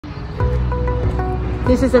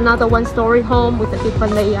This is another one-story home with a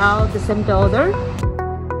different layout, the same builder.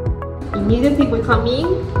 Immediately we come in,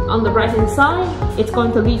 on the right hand side, it's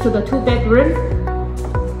going to lead to the 2-bedroom.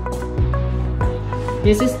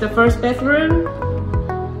 This is the first bedroom.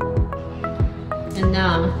 And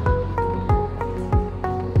now,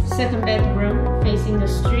 second bedroom facing the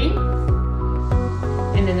street.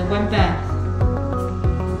 And then the 1 bath.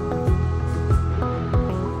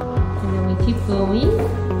 And then we keep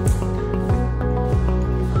going.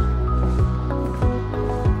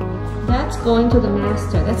 That's going to the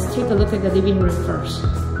master. Let's take a look at the living room first.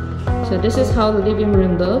 So this is how the living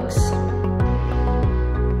room looks.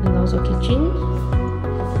 And also kitchen.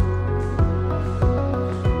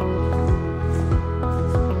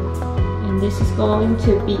 And this is going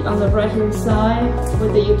to be on the right hand side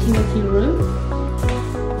with the utility room.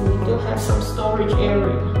 And we do have some storage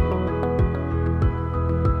area.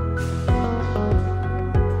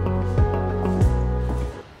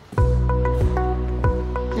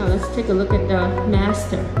 Take a look at the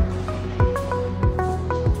master.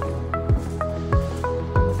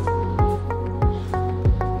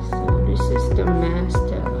 So this is the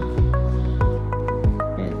master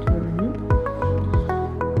bedroom.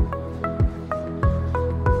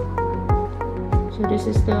 So this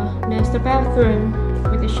is the master bathroom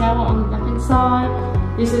with the shower on the left hand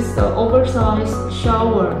side. This is the oversized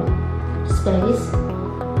shower space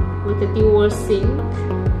with the dual sink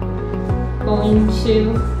going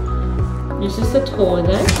to. This is the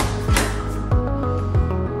toilet,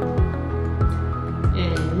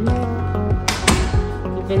 and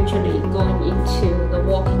eventually going into the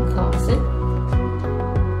walk-in closet.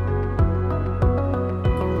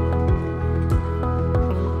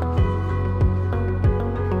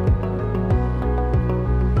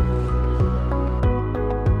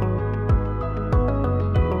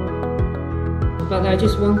 But I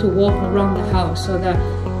just want to walk around the house so that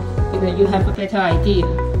you have a better idea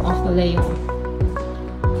of the layout.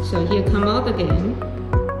 So here come out again,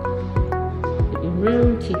 living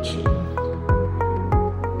room, kitchen,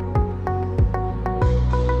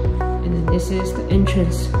 and then this is the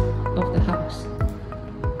entrance of the house.